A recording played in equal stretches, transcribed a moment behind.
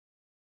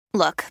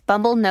Look,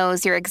 Bumble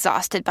knows you're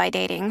exhausted by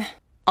dating.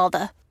 All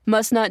the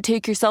must not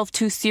take yourself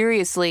too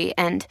seriously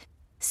and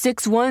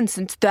 6'1"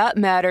 since that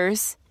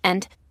matters.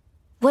 And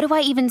what do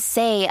I even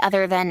say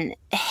other than,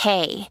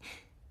 hey?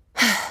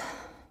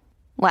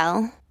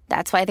 Well,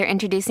 that's why they're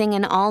introducing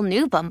an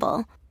all-new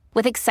Bumble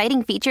with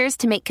exciting features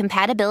to make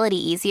compatibility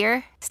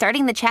easier,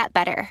 starting the chat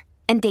better,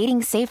 and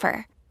dating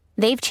safer.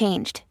 They've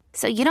changed,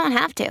 so you don't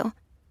have to.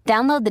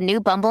 Download the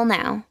new Bumble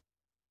now.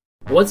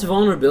 What's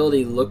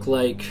vulnerability look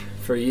like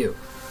for you?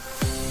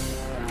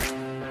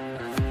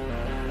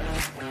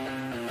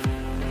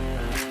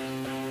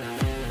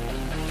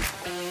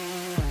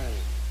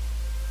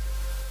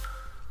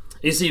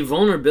 You see,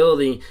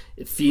 vulnerability,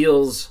 it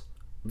feels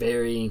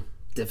very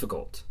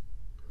difficult.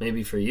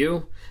 Maybe for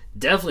you,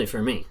 definitely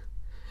for me.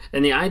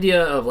 And the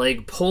idea of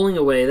like pulling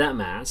away that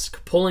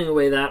mask, pulling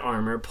away that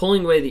armor,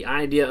 pulling away the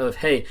idea of,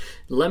 hey,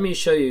 let me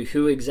show you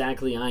who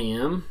exactly I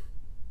am,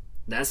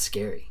 that's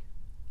scary.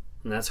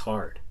 And that's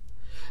hard.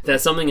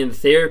 That's something in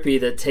therapy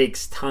that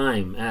takes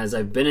time, as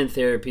I've been in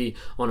therapy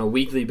on a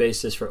weekly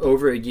basis for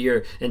over a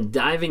year and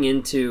diving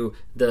into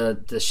the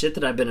shit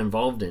that I've been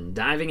involved in,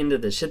 diving into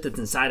the shit that's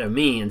inside of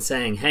me and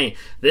saying, hey,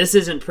 this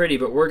isn't pretty,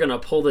 but we're going to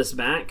pull this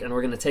back and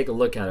we're going to take a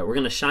look at it. We're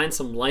going to shine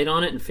some light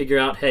on it and figure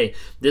out, hey,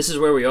 this is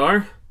where we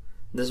are.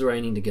 This is where I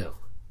need to go.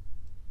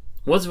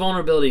 What's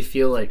vulnerability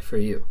feel like for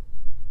you?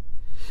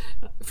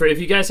 If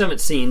you guys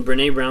haven't seen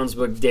Brene Brown's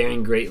book,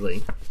 Daring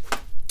Greatly,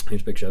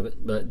 here's a picture of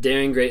it, but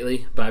Daring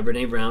Greatly by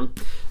Brene Brown.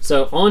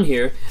 So on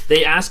here,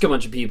 they ask a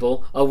bunch of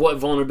people of what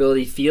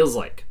vulnerability feels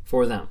like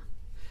for them.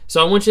 So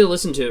I want you to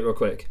listen to it real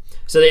quick.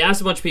 So they asked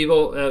a bunch of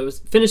people,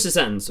 finish the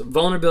sentence.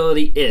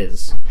 Vulnerability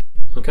is,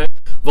 okay?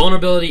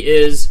 Vulnerability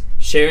is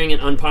sharing an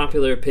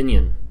unpopular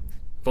opinion.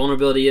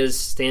 Vulnerability is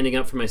standing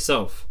up for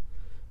myself.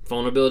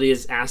 Vulnerability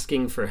is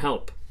asking for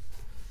help.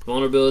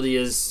 Vulnerability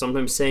is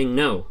sometimes saying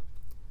no.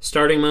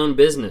 Starting my own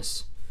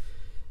business.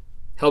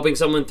 Helping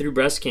someone through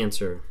breast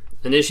cancer.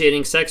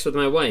 Initiating sex with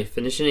my wife,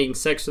 initiating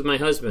sex with my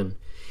husband,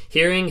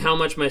 hearing how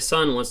much my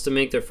son wants to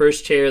make their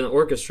first chair in the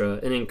orchestra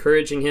and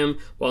encouraging him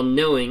while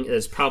knowing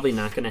it's probably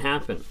not going to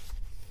happen.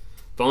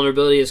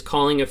 Vulnerability is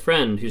calling a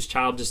friend whose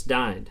child just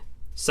died,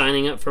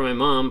 signing up for my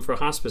mom for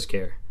hospice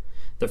care,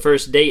 the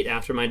first date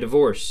after my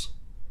divorce,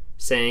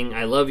 saying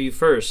I love you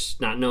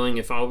first, not knowing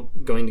if I'm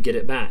going to get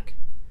it back,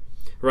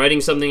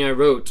 writing something I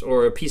wrote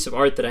or a piece of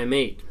art that I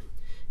made,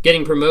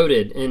 getting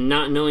promoted and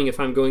not knowing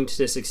if I'm going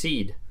to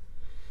succeed.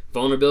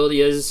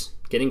 Vulnerability is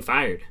getting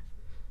fired,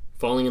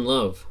 falling in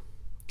love,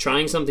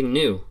 trying something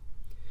new,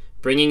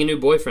 bringing a new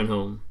boyfriend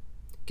home,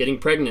 getting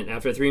pregnant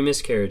after 3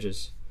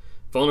 miscarriages.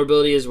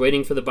 Vulnerability is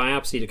waiting for the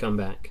biopsy to come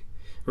back,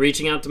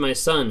 reaching out to my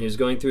son who's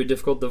going through a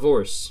difficult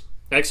divorce,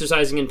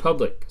 exercising in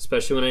public,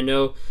 especially when I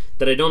know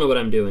that I don't know what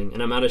I'm doing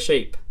and I'm out of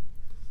shape.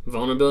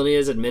 Vulnerability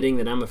is admitting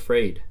that I'm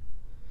afraid,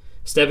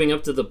 stepping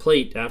up to the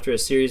plate after a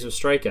series of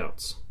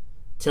strikeouts,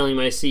 telling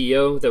my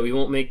CEO that we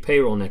won't make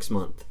payroll next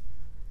month,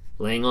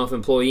 laying off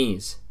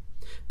employees,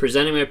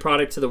 presenting my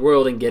product to the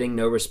world and getting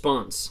no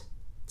response,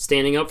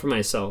 standing up for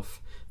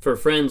myself, for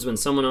friends when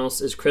someone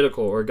else is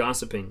critical or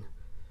gossiping.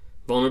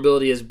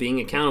 Vulnerability is being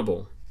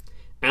accountable,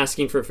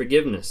 asking for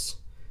forgiveness,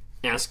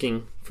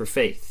 asking for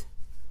faith.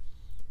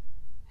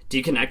 Do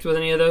you connect with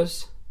any of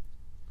those?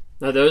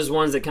 Are those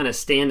ones that kind of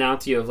stand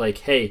out to you of like,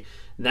 hey,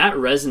 that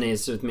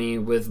resonates with me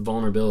with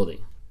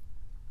vulnerability?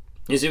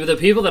 You see, with the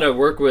people that I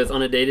work with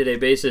on a day-to-day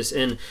basis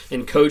in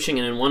coaching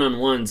and in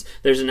one-on-ones,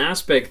 there's an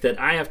aspect that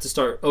I have to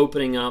start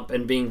opening up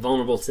and being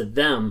vulnerable to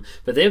them,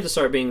 but they have to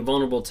start being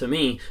vulnerable to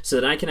me so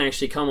that I can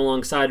actually come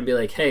alongside and be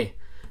like, hey,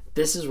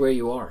 this is where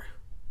you are.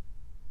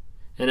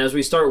 And as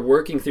we start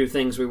working through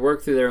things, we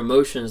work through their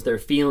emotions, their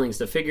feelings,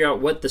 to figure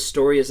out what the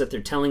story is that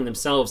they're telling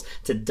themselves,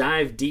 to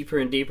dive deeper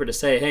and deeper to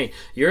say, hey,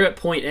 you're at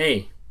point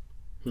A,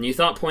 and you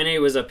thought point A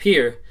was up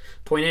here.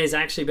 Point A is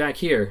actually back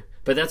here.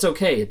 But that's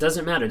okay. It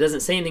doesn't matter. It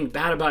doesn't say anything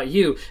bad about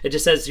you. It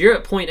just says, you're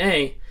at point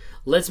A.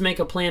 Let's make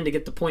a plan to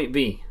get to point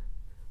B,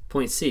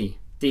 point C,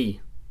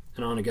 D,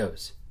 and on it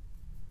goes.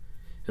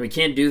 And we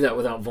can't do that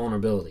without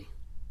vulnerability.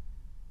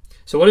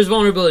 So what does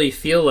vulnerability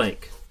feel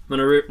like? I'm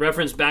going to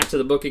reference back to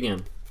the book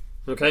again.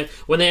 Okay?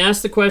 When they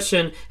asked the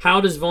question,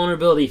 how does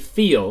vulnerability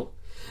feel?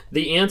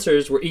 The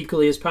answers were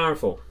equally as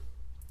powerful.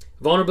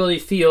 Vulnerability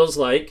feels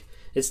like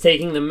it's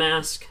taking the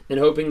mask and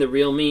hoping the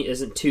real me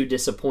isn't too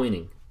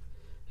disappointing.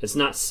 It's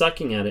not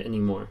sucking at it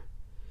anymore.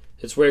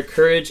 It's where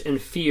courage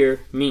and fear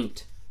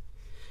meet.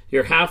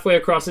 You're halfway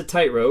across a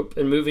tightrope,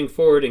 and moving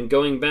forward and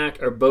going back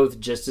are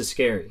both just as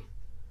scary.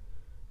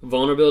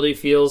 Vulnerability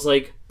feels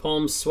like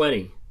palms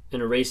sweaty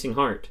and a racing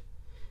heart.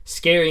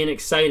 Scary and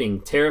exciting,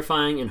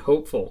 terrifying and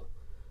hopeful.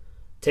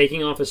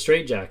 Taking off a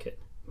straitjacket,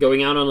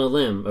 going out on a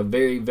limb, a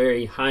very,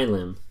 very high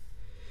limb.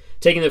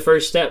 Taking the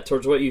first step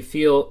towards what you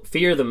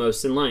fear the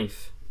most in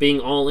life, being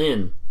all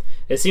in.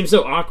 It seems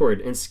so awkward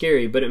and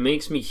scary, but it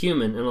makes me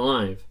human and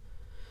alive.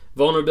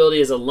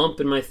 Vulnerability is a lump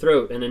in my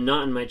throat and a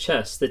knot in my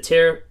chest,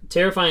 the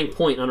terrifying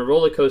point on a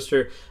roller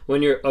coaster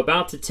when you're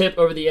about to tip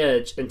over the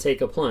edge and take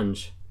a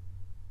plunge.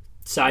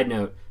 Side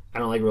note, I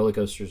don't like roller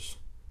coasters.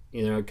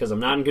 either because I'm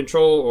not in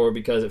control or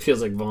because it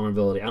feels like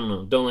vulnerability. I don't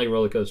know. Don't like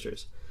roller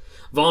coasters.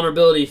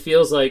 Vulnerability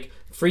feels like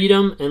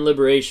freedom and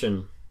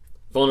liberation.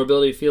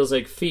 Vulnerability feels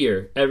like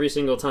fear every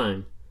single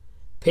time.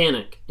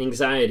 Panic,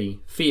 anxiety,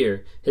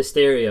 fear,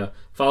 hysteria,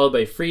 followed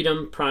by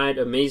freedom, pride,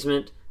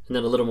 amazement, and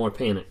then a little more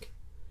panic.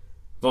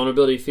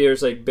 Vulnerability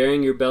feels like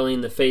bearing your belly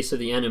in the face of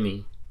the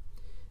enemy.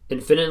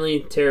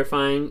 Infinitely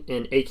terrifying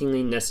and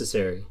achingly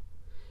necessary.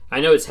 I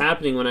know it's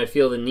happening when I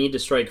feel the need to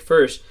strike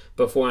first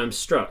before I'm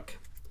struck.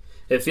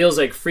 It feels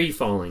like free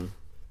falling,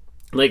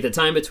 like the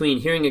time between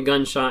hearing a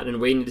gunshot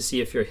and waiting to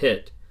see if you're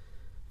hit.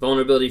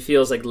 Vulnerability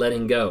feels like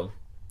letting go.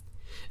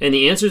 And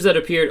the answers that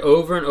appeared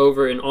over and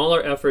over in all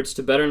our efforts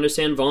to better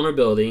understand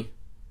vulnerability: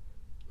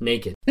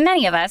 naked.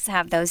 Many of us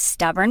have those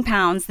stubborn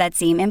pounds that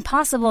seem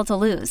impossible to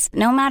lose,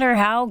 no matter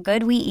how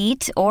good we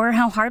eat or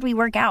how hard we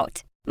work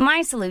out.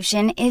 My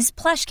solution is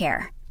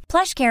PlushCare.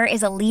 PlushCare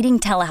is a leading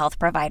telehealth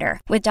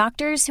provider with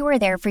doctors who are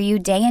there for you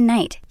day and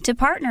night to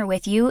partner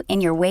with you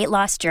in your weight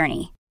loss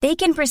journey. They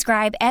can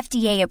prescribe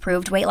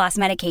FDA-approved weight loss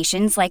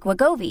medications like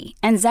Wegovy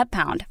and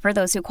Zepbound for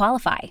those who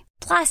qualify.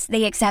 Plus,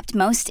 they accept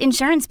most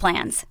insurance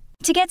plans.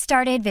 To get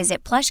started,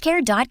 visit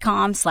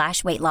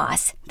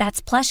plushcare.com/weightloss.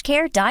 That's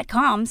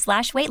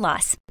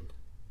plushcare.com/weightloss.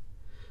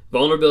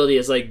 Vulnerability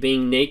is like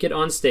being naked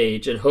on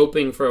stage and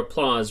hoping for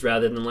applause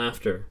rather than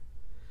laughter.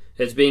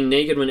 It's being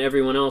naked when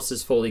everyone else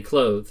is fully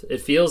clothed. It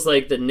feels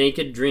like the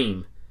naked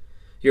dream.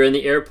 You're in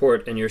the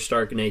airport and you're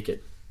stark naked.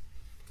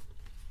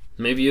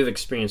 Maybe you've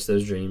experienced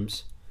those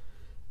dreams.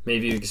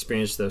 Maybe you've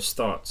experienced those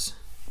thoughts.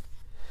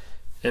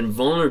 And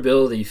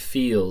vulnerability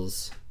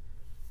feels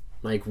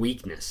like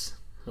weakness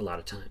a lot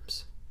of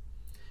times.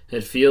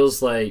 It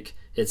feels like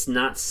it's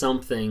not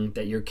something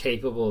that you're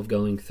capable of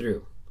going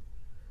through.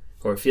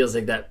 Or it feels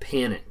like that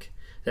panic,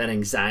 that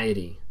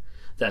anxiety,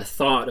 that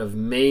thought of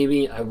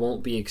maybe I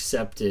won't be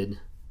accepted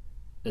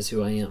as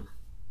who I am.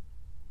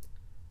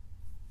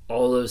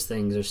 All those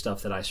things are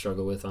stuff that I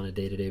struggle with on a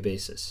day-to-day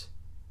basis.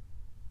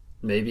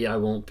 Maybe I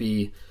won't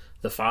be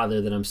the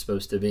father that I'm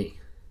supposed to be.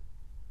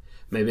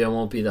 Maybe I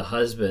won't be the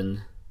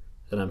husband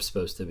that I'm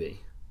supposed to be.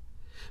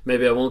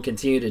 Maybe I won't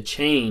continue to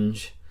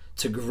change,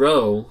 to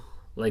grow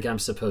like I'm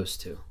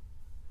supposed to.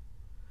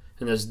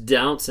 And those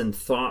doubts and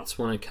thoughts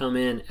want to come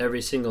in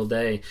every single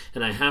day.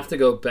 And I have to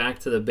go back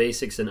to the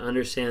basics and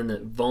understand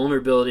that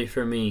vulnerability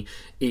for me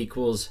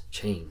equals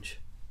change.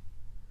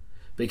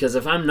 Because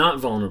if I'm not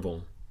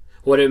vulnerable,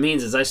 what it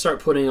means is I start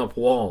putting up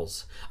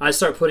walls. I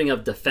start putting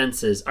up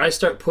defenses. I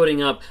start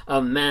putting up a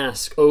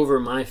mask over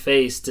my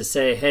face to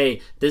say,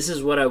 hey, this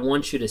is what I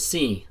want you to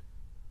see.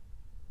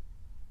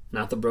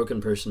 Not the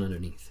broken person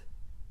underneath.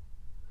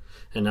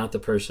 And not the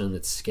person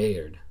that's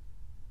scared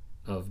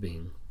of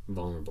being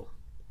vulnerable.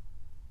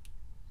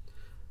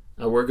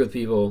 I work with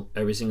people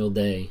every single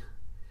day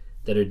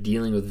that are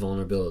dealing with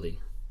vulnerability.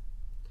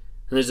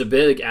 And there's a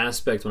big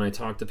aspect when I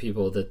talk to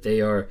people that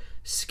they are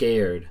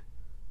scared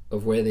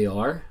of where they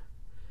are,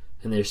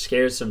 and they're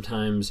scared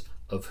sometimes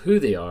of who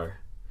they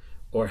are,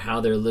 or how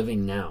they're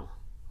living now,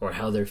 or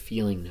how they're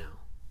feeling now.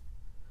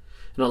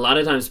 And a lot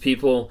of times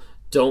people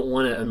don't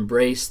want to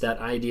embrace that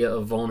idea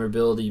of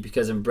vulnerability,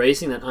 because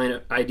embracing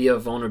that idea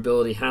of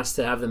vulnerability has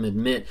to have them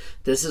admit,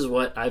 this is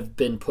what I've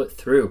been put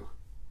through.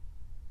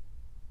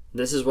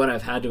 This is what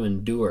I've had to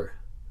endure.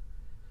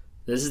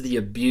 This is the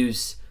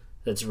abuse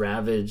that's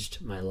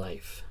ravaged my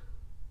life.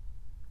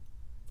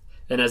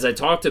 And as I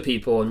talk to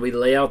people and we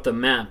lay out the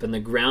map and the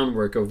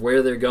groundwork of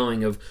where they're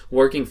going, of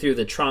working through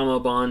the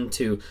trauma bond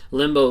to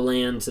limbo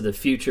land to the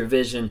future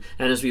vision,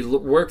 and as we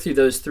work through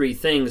those three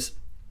things,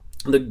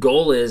 the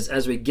goal is,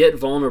 as we get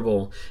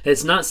vulnerable,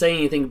 it's not saying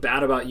anything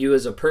bad about you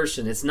as a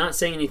person. It's not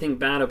saying anything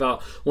bad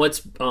about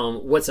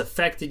what's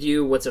affected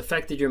you, what's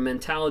affected your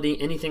mentality,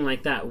 anything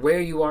like that. Where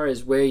you are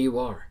is where you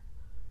are.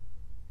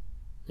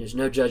 There's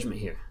no judgment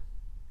here.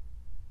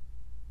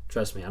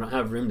 Trust me, I don't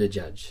have room to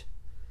judge.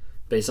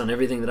 Based on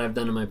everything that I've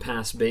done in my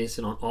past, based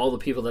on all the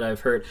people that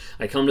I've hurt,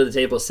 I come to the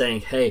table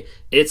saying, hey,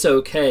 it's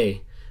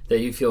okay that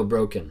you feel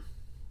broken.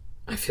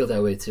 I feel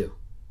that way too.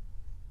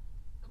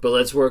 But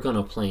let's work on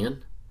a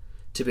plan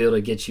to be able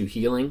to get you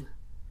healing,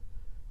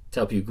 to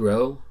help you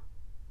grow,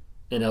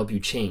 and help you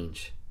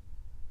change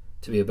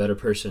to be a better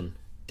person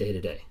day to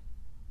day.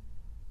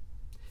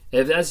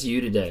 If that's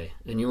you today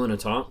and you want to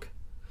talk,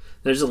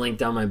 there's a link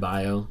down my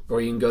bio,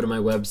 or you can go to my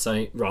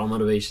website,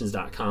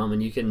 rawmotivations.com,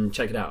 and you can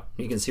check it out.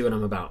 You can see what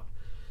I'm about.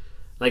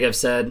 Like I've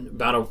said,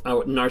 about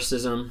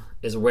narcissism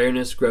is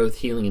awareness, growth,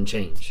 healing, and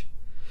change.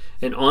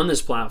 And on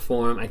this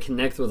platform, I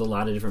connect with a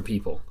lot of different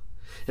people.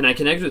 And I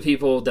connect with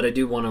people that I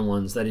do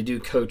one-on-ones, that I do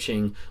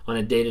coaching on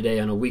a day-to-day,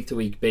 on a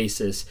week-to-week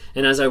basis.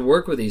 And as I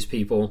work with these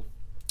people,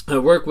 I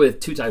work with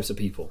two types of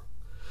people.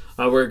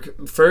 I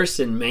work first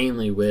and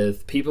mainly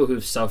with people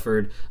who've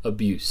suffered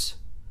abuse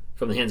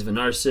from the hands of a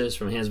narcissist,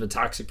 from the hands of a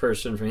toxic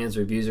person, from the hands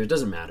of an abuser. It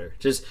doesn't matter.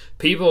 Just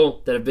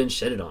people that have been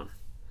shitted on.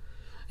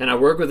 And I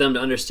work with them to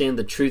understand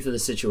the truth of the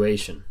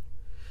situation.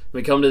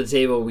 We come to the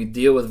table, we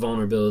deal with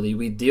vulnerability,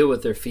 we deal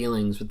with their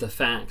feelings, with the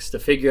facts, to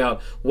figure out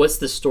what's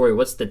the story,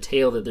 what's the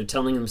tale that they're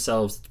telling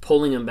themselves,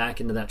 pulling them back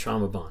into that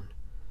trauma bond.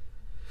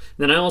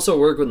 Then I also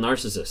work with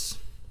narcissists.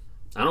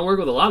 I don't work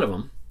with a lot of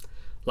them.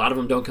 A lot of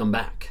them don't come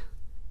back.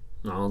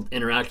 I'll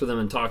interact with them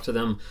and talk to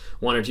them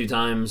 1 or 2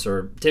 times,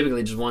 or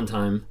typically just 1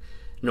 time.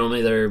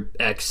 Normally their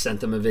ex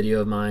sent them a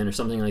video of mine or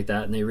something like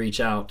that, and they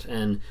reach out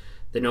and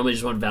they normally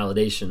just want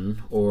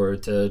validation or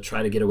to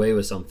try to get away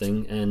with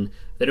something, and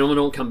they normally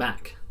don't come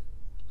back.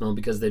 Well,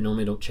 because they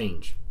normally don't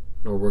change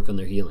nor work on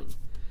their healing.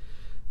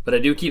 But I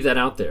do keep that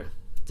out there.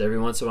 Every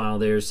once in a while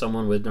there's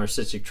someone with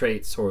narcissistic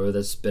traits or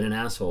that's been an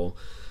asshole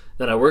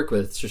that I work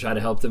with to try to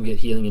help them get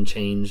healing and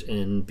change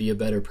and be a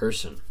better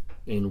person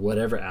in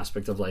whatever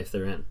aspect of life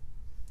they're in.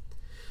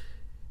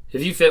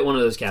 If you fit one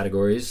of those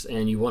categories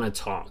and you want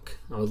to talk,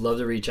 I would love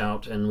to reach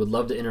out and would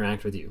love to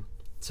interact with you.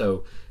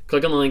 So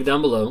click on the link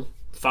down below.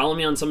 Follow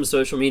me on some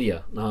social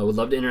media. I would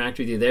love to interact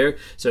with you there.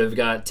 So we've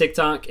got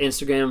TikTok,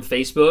 Instagram,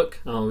 Facebook.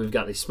 We've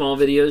got these small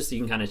videos that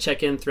you can kind of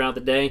check in throughout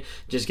the day.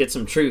 Just get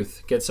some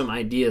truth, get some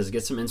ideas,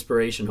 get some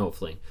inspiration,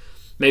 hopefully.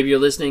 Maybe you're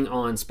listening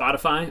on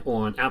Spotify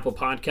or on Apple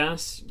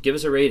Podcasts. Give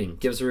us a rating,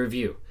 give us a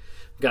review.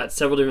 We've got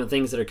several different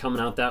things that are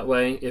coming out that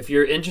way. If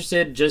you're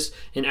interested just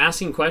in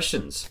asking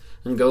questions,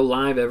 and go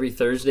live every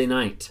Thursday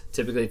night,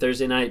 typically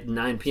Thursday night,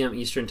 9 p.m.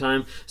 Eastern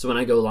time. So when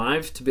I go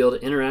live, to be able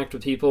to interact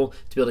with people,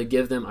 to be able to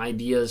give them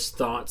ideas,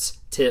 thoughts,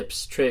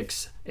 tips,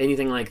 tricks,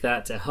 anything like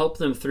that to help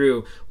them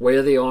through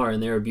where they are in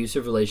their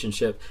abusive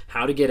relationship,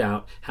 how to get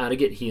out, how to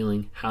get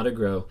healing, how to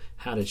grow,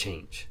 how to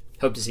change.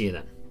 Hope to see you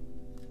then.